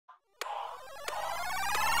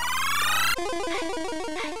Hey,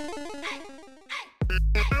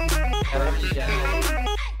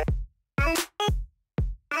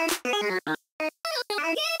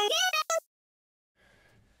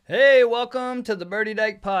 welcome to the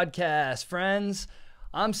Dyke podcast, friends.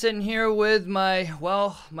 I'm sitting here with my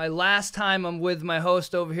last time I'm with my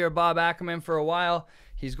host over here, Bob Ackerman, for a while.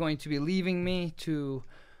 He's going to be leaving me to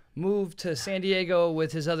move to San Diego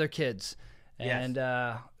with his other kids. Yes.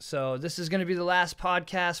 And so this is going to be the last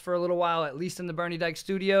podcast for a little while, at least in the Dyke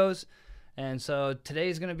studios. And so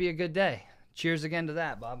today's going to be a good day. Cheers again to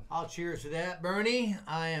that, Bob. I'll cheers to that, Bernie.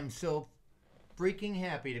 I am so freaking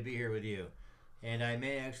happy to be here with you. And I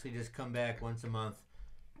may actually just come back once a month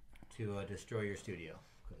to destroy your studio.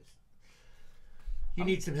 Because you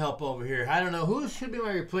need some help over here. I don't know. Who should be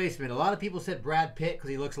my replacement? A lot of people said Brad Pitt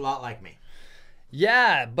because he looks a lot like me.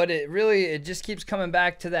 Yeah, but it just keeps coming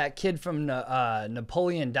back to that kid from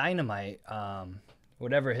Napoleon Dynamite,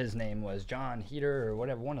 whatever his name was, John Heater or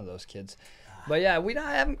whatever, one of those kids. But yeah,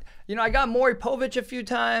 I got Maury Povich a few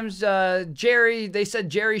times. Jerry, they said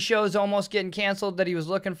Jerry's show's almost getting canceled, that he was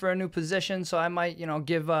looking for a new position, so I might,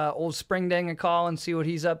 give old Springding a call and see what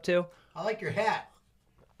he's up to. I like your hat,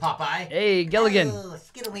 Popeye. Hey, Gilligan. Oh,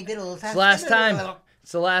 skiddly diddles.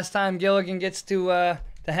 It's the last time Gilligan gets to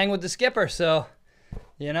hang with the skipper, so,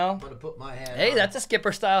 I'm going to put my hat Hey, on. that's a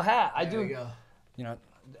skipper style hat. There we go.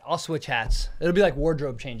 I'll switch hats. It'll be like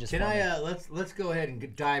wardrobe changes. Can I? Let's go ahead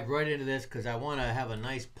and dive right into this because I want to have a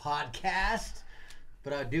nice podcast,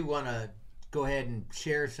 but I do want to go ahead and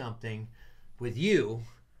share something with you,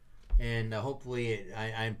 and hopefully,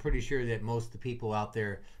 I'm pretty sure that most of the people out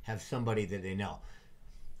there have somebody that they know.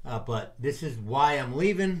 But this is why I'm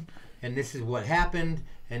leaving, and this is what happened,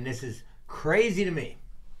 and this is crazy to me.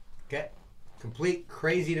 Okay, complete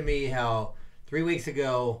crazy to me. How 3 weeks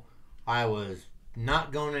ago I was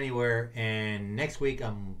not going anywhere, and next week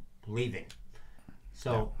I'm leaving.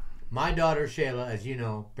 So my daughter Shayla, as you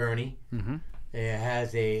know, Bernie,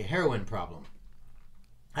 has a heroin problem.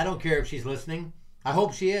 I don't care if she's listening. I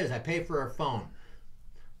hope she is. I pay for her phone.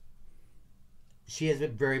 She has a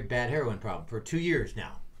very bad heroin problem for 2 years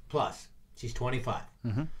now. Plus, she's 25.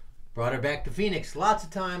 Brought her back to Phoenix lots of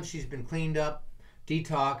times. She's been cleaned up,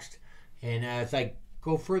 detoxed, and as I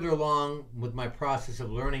go further along with my process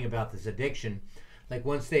of learning about this addiction, like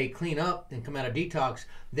once they clean up and come out of detox,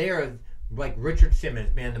 they are like Richard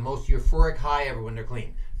Simmons, man, the most euphoric high ever when they're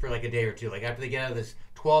clean for like a day or two. Like after they get out of this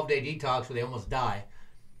 12-day detox where they almost die,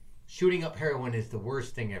 shooting up heroin is the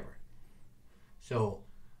worst thing ever. So,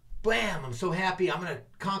 bam, I'm so happy. I'm going to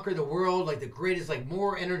conquer the world, like the greatest, like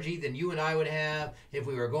more energy than you and I would have if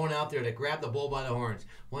we were going out there to grab the bull by the horns.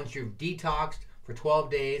 Once you're detoxed for 12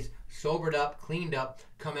 days, sobered up, cleaned up,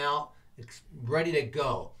 come out, ready to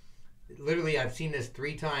go. Literally, I've seen this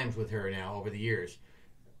 3 times with her now over the years.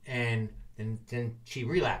 And then she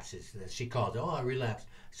relapses. She calls, I relapsed.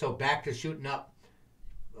 So back to shooting up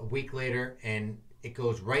a week later, and it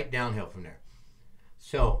goes right downhill from there.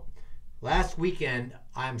 So last weekend,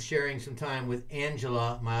 I'm sharing some time with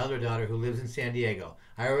Angela, my other daughter, who lives in San Diego.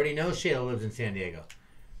 I already know Shayla lives in San Diego.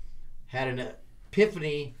 Had an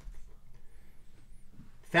epiphany.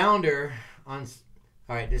 Found her on...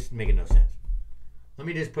 All right, this is making no sense. Let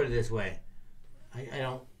me just put it this way. I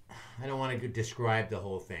don't want to describe the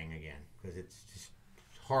whole thing again because it's just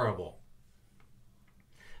horrible.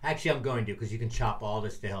 Actually, I'm going to because you can chop all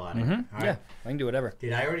this the hell out of it. All right? Yeah, I can do whatever.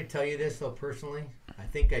 Did I already tell you this, though, personally? I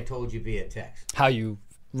think I told you via text. How you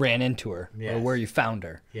ran into her or where you found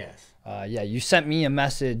her. Yes. Yeah, you sent me a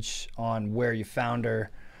message on where you found her,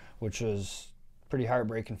 which was pretty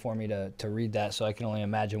heartbreaking for me to read that, so I can only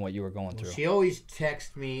imagine what you were going through. She always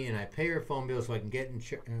texts me, and I pay her phone bill so I can get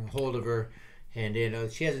in hold of her. And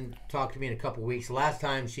she hasn't talked to me in a couple weeks. Last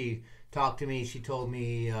time she talked to me, she told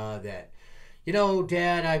me that,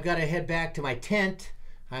 Dad, I've got to head back to my tent.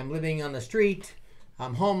 I'm living on the street.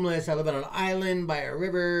 I'm homeless. I live on an island by a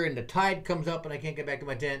river, and the tide comes up, and I can't get back to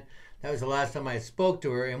my tent. That was the last time I spoke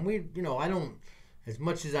to her. And I don't, as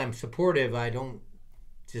much as I'm supportive, I don't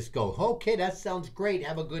just go, okay, that sounds great.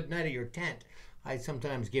 Have a good night at your tent. I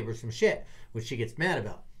sometimes give her some shit, which she gets mad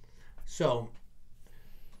about. So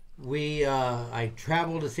I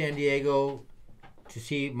traveled to San Diego to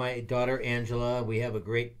see my daughter Angela. We have a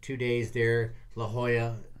great 2 days there, La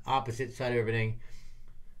Jolla, opposite side of everything.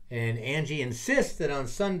 And Angie insists that on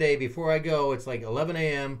Sunday before I go, it's like 11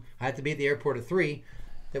 a.m. I have to be at the airport at 3,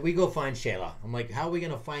 that we go find Shayla. I'm like, how are we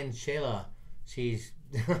going to find Shayla? She's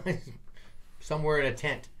somewhere in a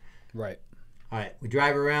tent. Right. All right. We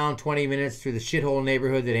drive around 20 minutes through the shithole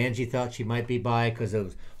neighborhood that Angie thought she might be by because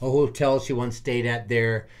of a hotel she once stayed at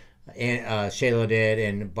there. And Shayla did,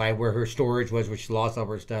 and by where her storage was, where she lost all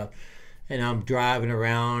her stuff. And I'm driving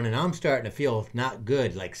around, and I'm starting to feel not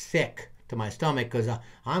good, like sick to my stomach, because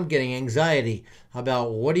I'm getting anxiety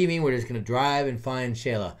about, what do you mean we're just going to drive and find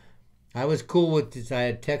Shayla? I was cool with this. I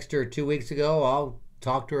had texted her 2 weeks ago. I'll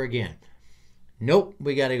talk to her again. Nope,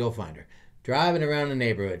 we got to go find her. Driving around the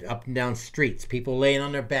neighborhood, up and down streets, people laying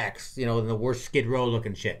on their backs, in the worst Skid Row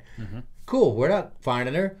looking shit. Mm-hmm. Cool, we're not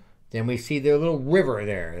finding her. Then we see their little river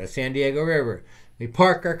there, the San Diego River. We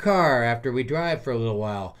park our car after we drive for a little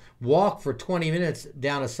while. Walk for 20 minutes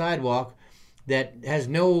down a sidewalk that has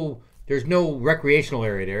there's no recreational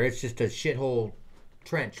area there. It's just a shithole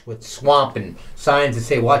trench with swamp and signs that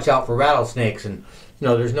say watch out for rattlesnakes, and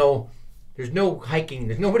there's no hiking.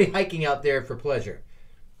 There's nobody hiking out there for pleasure.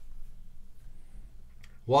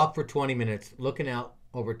 Walk for 20 minutes looking out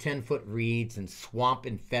over 10-foot reeds and swamp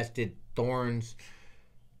infested thorns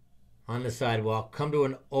on the sidewalk. Come to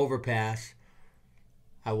an overpass.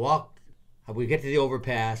 We get to the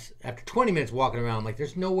overpass after 20 minutes walking around. I'm like,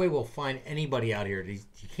 there's no way we'll find anybody out here. You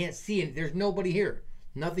can't see it. There's nobody here.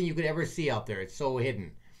 Nothing you could ever see out there. It's so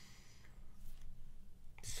hidden.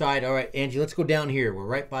 Decide, all right, Angie, let's go down here. We're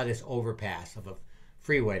right by this overpass of a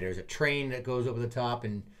freeway. There's a train that goes over the top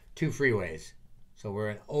and 2 freeways. So we're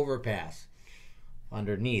an overpass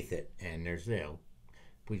underneath it. And there's,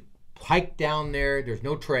 we hike down there. There's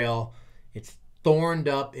no trail. It's thorned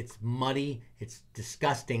up. It's muddy. It's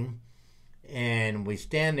disgusting. And we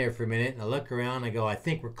stand there for a minute, and I look around, and I go, I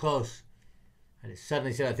think we're close. I just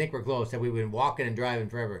suddenly said, I think we're close. That we've been walking and driving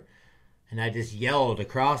forever. And I just yelled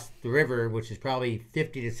across the river, which is probably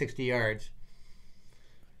 50 to 60 yards,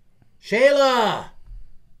 Shayla!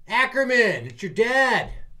 Ackerman! It's your dad!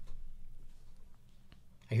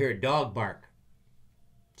 I hear a dog bark.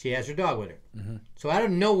 She has her dog with her. Mm-hmm. So out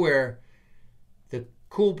of nowhere, the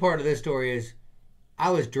cool part of this story is I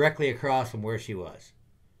was directly across from where she was.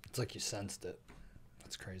 It's like you sensed it.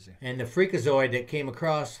 That's crazy. And the freakazoid that came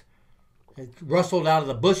across rustled out of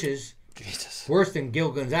the bushes. Jesus. Worse than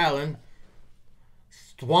Gilligan's Island.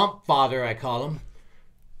 Swamp father, I call him.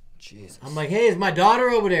 Jesus. I'm like, hey, is my daughter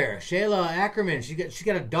over there? Shayla Ackerman. She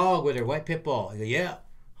got a dog with her, white pit bull. I go, yeah.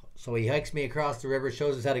 So he hikes me across the river,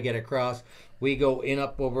 shows us how to get across. We go in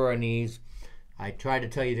up over our knees. I tried to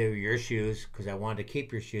tell you they were your shoes because I wanted to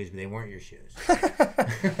keep your shoes, but they weren't your shoes.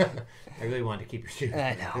 I really wanted to keep your shoes.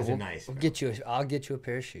 I know. Those are nice. I'll get you a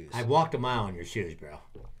pair of shoes. I walked a mile in your shoes, bro.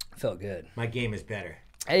 Felt good. My game is better.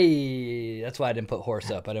 Hey, that's why I didn't put horse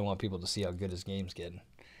up. I didn't want people to see how good his game's getting.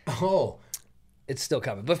 Oh. It's still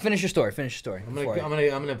coming. But finish your story. I'm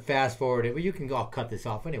gonna fast forward it. Well, you can go. I'll cut this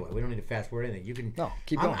off anyway. We don't need to fast forward anything. You can. No,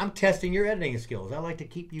 keep going. I'm testing your editing skills. I like to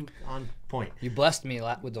keep you on point. You blessed me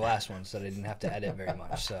with the last one, so I didn't have to edit very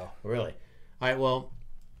much. So really, all right. Well,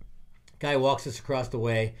 guy walks us across the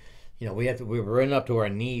way. We were running up to our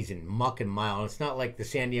knees in muck and mire. It's not like the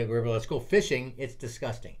San Diego River. Let's go fishing. It's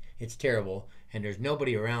disgusting. It's terrible. And there's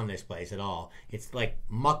nobody around this place at all. It's like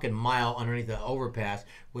muck and mile underneath the overpass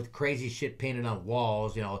with crazy shit painted on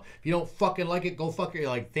walls. If you don't fucking like it, go fuck your,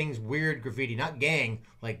 like, things, weird graffiti. Not gang,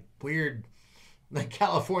 like weird, like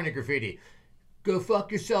California graffiti. Go fuck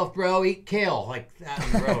yourself, bro. Eat kale. Like that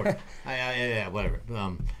on the road. Yeah, whatever.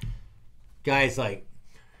 Guy's like,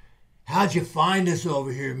 how'd you find us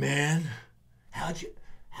over here, man? How'd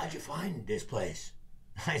you find this place?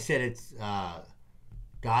 I said, it's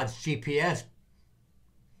God's GPS.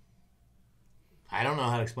 I don't know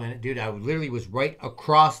how to explain it. Dude, I literally was right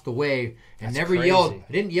across the way and That's never crazy. yelled.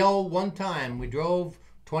 I didn't yell one time. We drove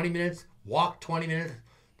 20 minutes, walked 20 minutes,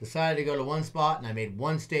 decided to go to one spot, and I made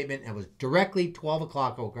one statement, and it was directly 12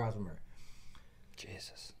 o'clock across from her.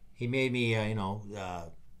 Jesus. He made me,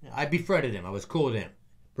 I befriended him. I was cool with him.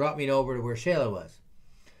 Brought me over to where Shayla was.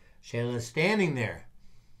 Shayla's standing there.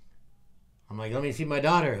 I'm like, let me see my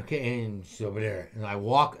daughter. Okay, and she's over there. And I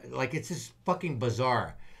walk, like, it's just fucking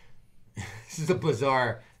bizarre. This is a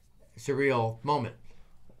bizarre, surreal moment.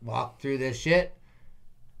 Walk through this shit.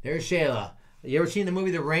 There's Shayla. You ever seen the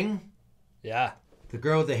movie The Ring? Yeah. The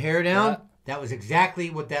girl with the hair down? Yeah. That was exactly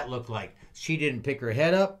what that looked like. She didn't pick her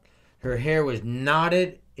head up. Her hair was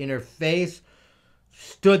knotted in her face.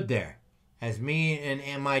 Stood there as me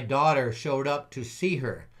and my daughter showed up to see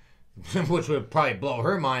her. Which would probably blow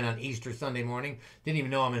her mind on Easter Sunday morning. Didn't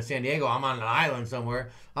even know I'm in San Diego. I'm on an island somewhere.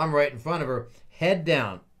 I'm right in front of her. Head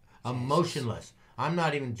down. Emotionless. I'm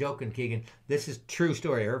not even joking, Keegan. This is true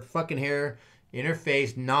story. Her fucking hair in her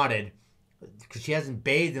face knotted because she hasn't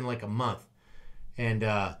bathed in like a month. And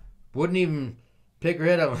wouldn't even pick her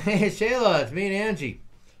head up. Hey, Shayla, it's me and Angie.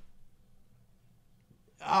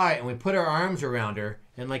 All right, and we put our arms around her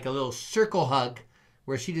in like a little circle hug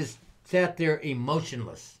where she just sat there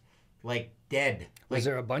emotionless, like dead. Was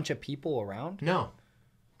there a bunch of people around? No.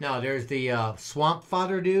 No, there's the swamp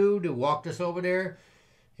father dude who walked us over there.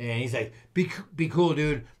 And he's like, be cool,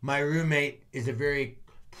 dude. My roommate is a very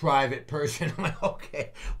private person. I'm like,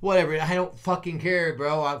 okay, whatever. I don't fucking care,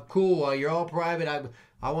 bro. I'm cool. You're all private.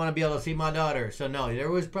 I want to be able to see my daughter. So, no, there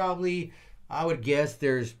was probably, I would guess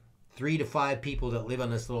there's 3 to 5 people that live on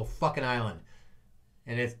this little fucking island.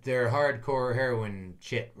 And they're hardcore heroin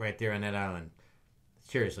shit right there on that island.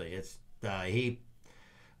 Seriously, it's,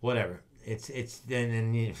 whatever.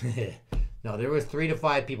 No, there was 3 to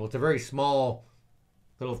 5 people. It's a very small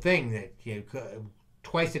little thing that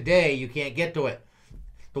twice a day you can't get to it.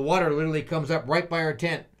 The water literally comes up right by our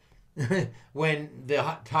tent when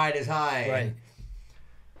the tide is high. Right.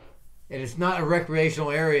 And it's not a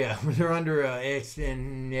recreational area. They're under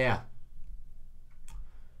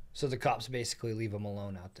So the cops basically leave them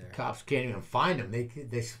alone out there. Cops can't even find them.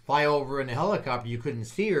 They fly over in the helicopter. You couldn't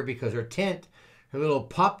see her because her tent, her little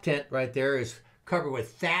pop tent right there, is covered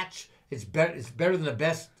with thatch. It's better than the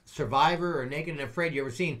best Survivor or Naked and Afraid you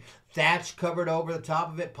ever seen. Thatch covered over the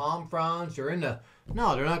top of it, palm fronds. They're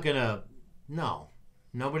not gonna. No,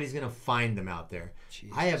 nobody's gonna find them out there.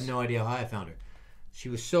 Jesus. I have no idea how I found her. She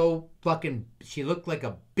was so fucking. She looked like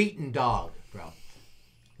a beaten dog, bro.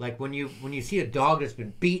 Like when you see a dog that's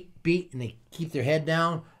been beat, and they keep their head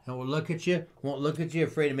down and won't look at you,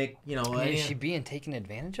 afraid to make Is she being taken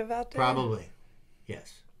advantage of out there? Probably,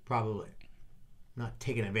 yes, probably. Not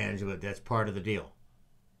taking advantage of it. That's part of the deal.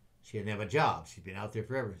 She didn't have a job. She's been out there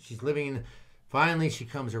forever. She's living. Finally, she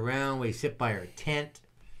comes around. We sit by her tent.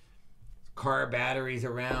 Car batteries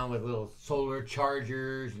around with little solar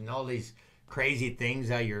chargers and all these crazy things.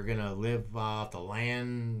 How you're gonna live off the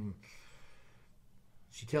land.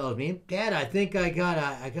 She tells me, Dad, I think I got.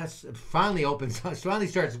 Finally opens. Finally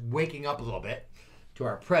starts waking up a little bit to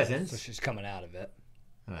our presence. So she's coming out of it.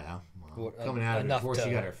 Well, coming out of it before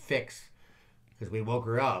she got her fix. Because we woke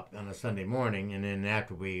her up on a Sunday morning, and then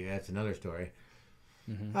after that's another story.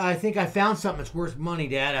 Mm-hmm. I think I found something that's worth money,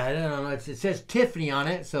 Dad. I don't know. It says Tiffany on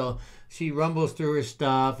it, so she rumbles through her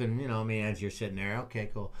stuff, and as you're sitting there, okay,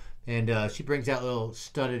 cool. And she brings out a little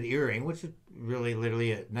studded earring, which is really,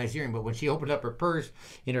 literally a nice earring. But when she opened up her purse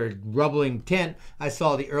in her rumbling tent, I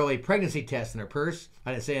saw the early pregnancy test in her purse.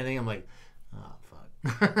 I didn't say anything. I'm like, oh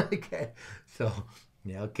fuck. Okay, so.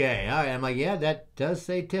 Yeah, okay. All right. I'm like, yeah, that does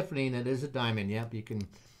say Tiffany, and it is a diamond. Yep, you can.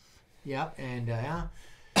 Yep, and yeah.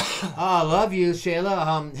 I love you,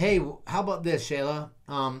 Shayla. Hey, how about this, Shayla?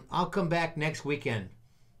 I'll come back next weekend,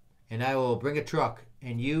 and I will bring a truck,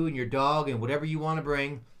 and you and your dog and whatever you want to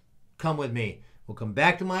bring, come with me. We'll come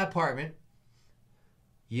back to my apartment.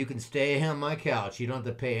 You can stay on my couch. You don't have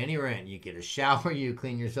to pay any rent. You get a shower. You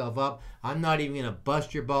clean yourself up. I'm not even gonna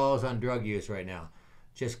bust your balls on drug use right now.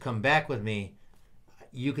 Just come back with me.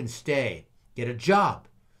 You can stay, get a job,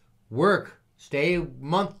 work, stay a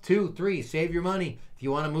month, 2, 3, save your money. If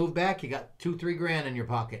you want to move back, you got $2-3 grand in your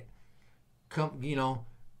pocket. Come,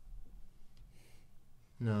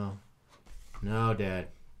 No, Dad.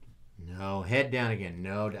 No, head down again.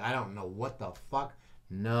 No, I don't know what the fuck.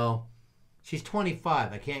 No, she's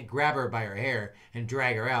 25. I can't grab her by her hair and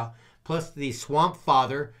drag her out. Plus the swamp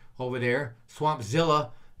father over there, Swampzilla.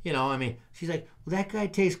 She's like, well, that guy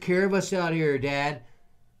takes care of us out here, Dad.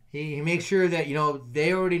 He makes sure that,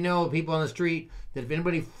 they already know, people on the street, that if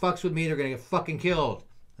anybody fucks with me, they're going to get fucking killed.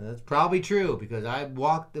 And that's probably true, because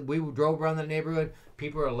we drove around the neighborhood,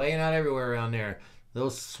 people are laying out everywhere around there.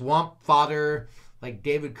 Those swamp fodder, like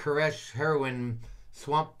David Koresh heroin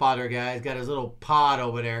swamp fodder guy's got his little pod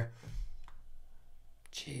over there.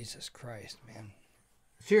 Jesus Christ, man.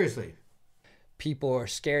 Seriously. People are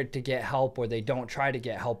scared to get help, or they don't try to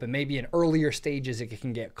get help, and maybe in earlier stages it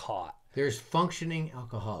can get caught. There's functioning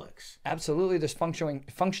alcoholics. Absolutely, there's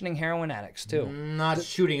functioning heroin addicts too. Not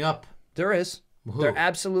shooting up. There is. Who? There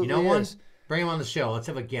absolutely is. Bring him on the show. Let's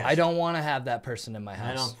have a guest. I don't want to have that person in my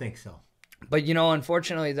house. I don't think so. But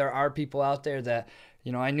unfortunately, there are people out there that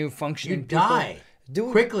I knew functioning. You die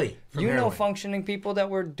quickly. From heroin. Functioning people that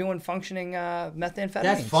were doing functioning methamphetamines.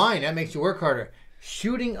 That's fine. That makes you work harder.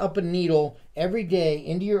 Shooting up a needle every day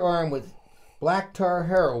into your arm with black tar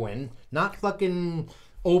heroin, not fucking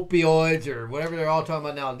opioids or whatever they're all talking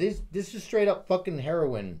about now. This is straight up fucking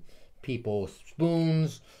heroin, people.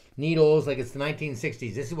 Spoons, needles, like it's the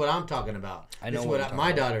 1960s. This is what I'm talking about. I know this is what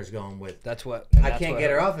my daughter's going with. I can't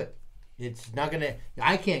get her off it. It's not gonna.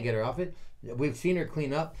 I can't get her off it. We've seen her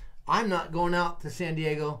clean up. I'm not going out to San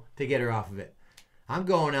Diego to get her off of it. I'm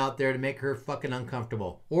going out there to make her fucking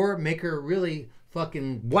uncomfortable or make her really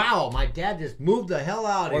fucking wow. My dad just moved the hell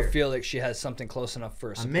out here. Or feel like she has something close enough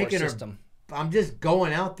for a support system. I'm just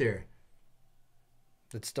going out there.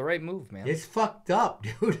 It's the right move, man. It's fucked up,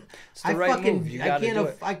 dude. It's the right move. You gotta do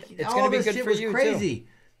it. It's gonna be good for you crazy.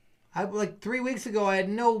 too. Like 3 weeks ago, I had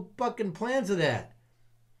no fucking plans of that.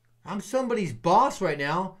 I'm somebody's boss right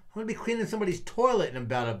now. I'm gonna be cleaning somebody's toilet in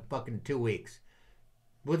about a fucking 2 weeks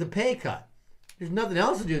with a pay cut. There's nothing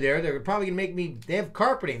else to do there. They're probably gonna make me. They have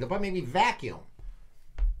carpeting. They'll probably make me vacuum.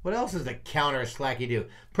 What else is the counter slacky do?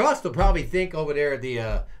 Plus, they'll probably think over there at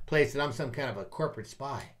the place that I'm some kind of a corporate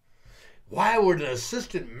spy. Why would an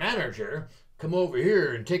assistant manager come over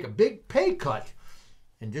here and take a big pay cut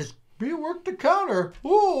and just work the counter?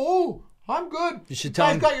 Oh, I'm good. You should tell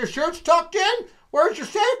him. You guys got your shirts tucked in? Where's your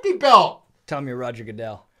safety belt? Tell him you're Roger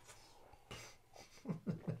Goodell.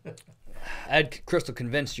 I had Crystal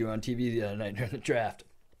convinced you on TV the other night during the draft.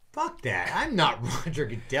 Fuck that. I'm not Roger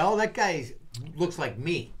Goodell. That guy looks like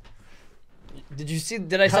me. Did you see?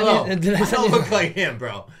 Did I send you? Did I send don't you? look like him,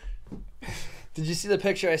 bro. Did you see the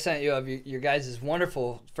picture I sent you of your guys'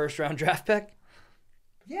 wonderful first-round draft pick?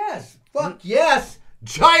 Yes. Fuck yes.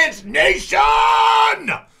 Giants Nation!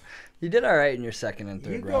 You did all right in your second and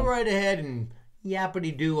third round. You round. go right ahead and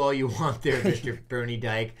yappity-do all you want there, Mr. Bernie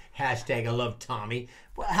Dyke. Hashtag I love Tommy.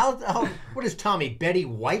 What is Tommy, Betty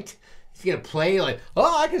White? He's going to play like,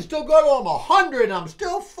 oh, I can still go to him 100. I'm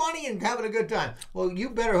still funny and having a good time. Well, you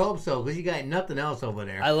better hope so, because you got nothing else over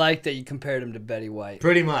there. I like that you compared him to Betty White.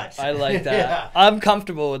 Pretty much. I like that. Yeah. I'm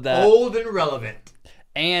comfortable with that. Old and relevant.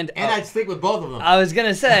 And I'd sleep with both of them. I was going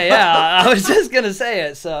to say, yeah. I was just going to say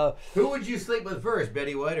it. So who would you sleep with first,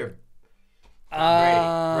 Betty White or Brady?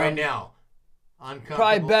 Right now.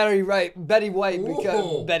 Probably Betty White,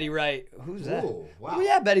 because Betty Wright. Who's that? Ooh, wow. Oh,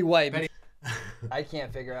 yeah, Betty White. I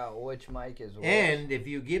can't figure out which mic is which. And if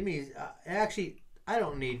you give me, actually, I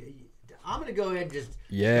don't need. I'm gonna go ahead and just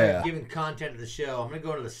start giving content to the show. I'm gonna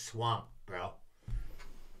go to the swamp, bro.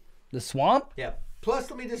 The swamp? Yeah. Plus,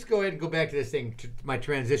 let me just go ahead and go back to this thing, to my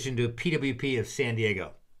transition to PWP of San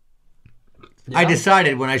Diego. Yeah. I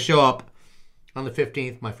decided when I show up on the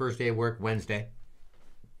 15th, my first day of work, Wednesday.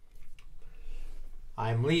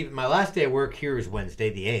 I'm leaving. My last day of work here is Wednesday,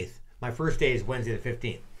 the 8th. My first day is Wednesday, the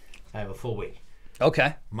 15th. I have a full week.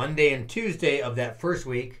 Okay. Monday and Tuesday of that first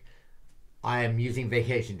week, I am using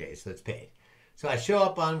vacation days, so it's paid. So I show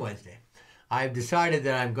up on Wednesday. I've decided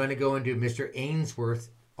that I'm going to go into Mr. Ainsworth's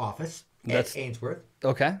office. That's Ainsworth.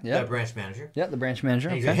 Okay, yeah. The branch manager. Yeah, the branch manager.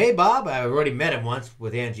 And he's like, hey, Bob. I already met him once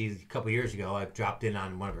with Angie a couple years ago. I dropped in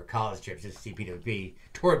on one of her college trips to see PWP.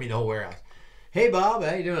 Toured me the whole warehouse. Hey, Bob.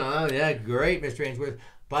 How you doing? Oh, yeah, great, Mr. Ainsworth.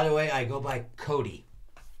 By the way, I go by Cody.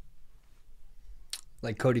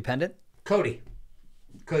 Like codependent? Cody.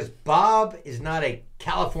 Because Bob is not a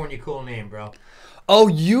California cool name, bro. Oh,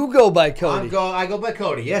 you go by Cody. I go by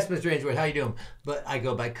Cody. Yes, Mr. Ainsworth, how you doing? But I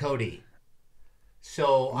go by Cody.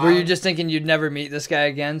 So were you just thinking you'd never meet this guy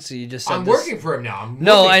again? So you just said I'm working for him now.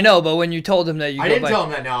 No, I know, but when you told him that you I didn't tell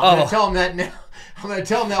him that now. I'm going to tell him that now. I'm going to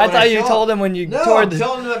tell him that I thought you told him when you toured I'm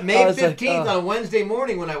telling him that May 15th on Wednesday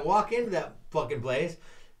morning when I walk into that fucking place.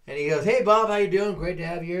 And he goes, hey, Bob, how you doing? Great to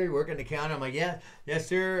have you here. You're working the counter. I'm like, yeah, yes,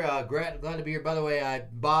 sir. Glad to be here. By the way,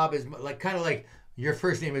 Bob is like kind of like your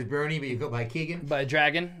first name is Bernie, but you go by Keegan. By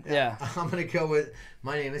Dragon? Yeah. I'm going to go with,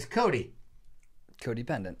 my name is Cody.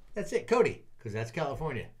 Codependent. That's it, Cody, because that's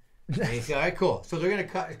California. And he said, all right, cool. So they're going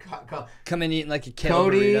to come in eating like a kid.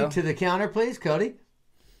 Cody, burrito. To the counter, please, Cody.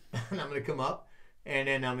 And I'm going to come up, and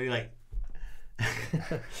then I'm going to be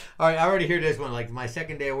like, all right, I already hear this one. Like my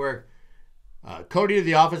second day of work. Cody to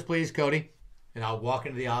the office, please, Cody. And I'll walk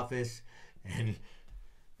into the office, and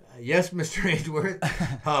yes, Mr. Ainsworth.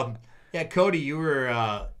 Yeah, Cody, you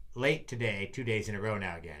were late today, 2 days in a row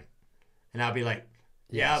now again. And I'll be like,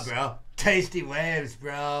 yeah, bro. Tasty waves,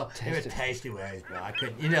 bro. They were tasty waves, bro. I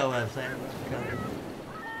couldn't, you know what I'm saying?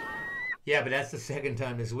 Yeah, but that's the second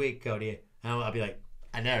time this week, Cody. And I'll be like,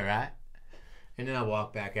 I know, right? And then I'll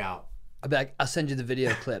walk back out. I'll be like, I'll send you the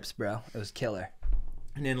video clips, bro. It was killer.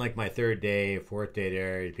 And then like my third day, fourth day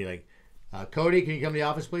there, it'd be like, Cody, can you come to the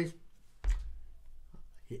office, please?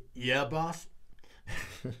 Yeah, boss.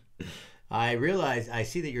 I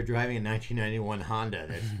see that you're driving a 1991 Honda.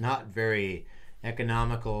 That's not very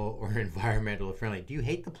economical or environmental friendly. Do you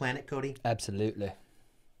hate the planet, Cody? Absolutely.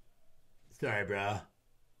 Sorry, bro.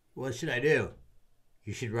 What should I do?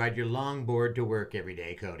 You should ride your longboard to work every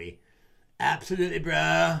day, Cody. Absolutely,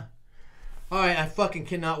 bro. All right, I fucking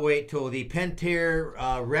cannot wait till the Pentair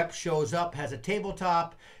rep shows up, has a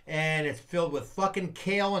tabletop, and it's filled with fucking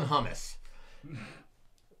kale and hummus.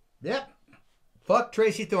 Yep. Fuck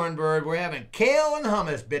Tracy Thornburg. We're having kale and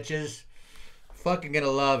hummus, bitches. Fucking gonna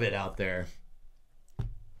love it out there.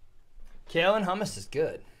 Kale and hummus is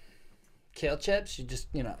good. Kale chips, you just,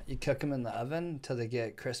 you cook them in the oven until they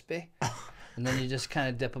get crispy. And then you just kind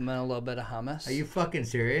of dip them in a little bit of hummus. Are you fucking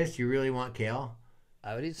serious? You really want kale?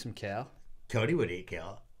 I would eat some kale. Cody would eat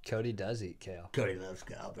kale. Cody does eat kale. Cody loves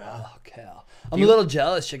kale, bro. Oh, kale. I'm a little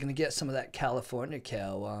jealous. You're going to get some of that California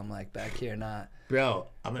kale while I'm like back here not. Bro,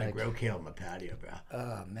 I'm going to grow kale on my patio, bro.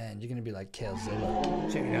 Oh, man. You're going to be like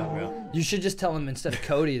Kalezilla. Check it out, bro. You should just tell him instead of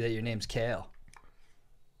Cody that your name's Kale.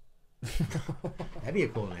 That'd be a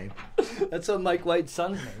cool name. That's what Mike White's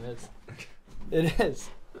son's name is. It is.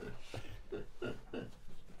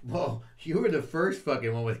 Whoa, you were the first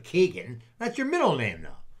fucking one with Keegan. That's your middle name,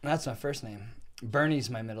 though. That's my first name. Bernie's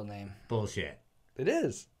my middle name. Bullshit. It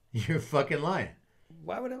is. You're fucking lying.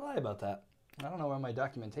 Why would I lie about that? I don't know where my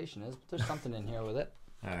documentation is, but there's something in here with it.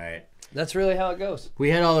 All right. That's really how it goes. We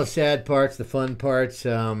had all the sad parts, the fun parts.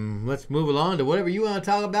 Let's move along to whatever you want to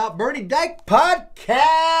talk about. Bernie Dyke Podcast.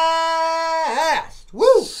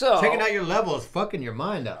 Woo! So, checking out your levels, fucking your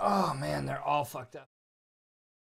mind up. Oh, man, they're all fucked up.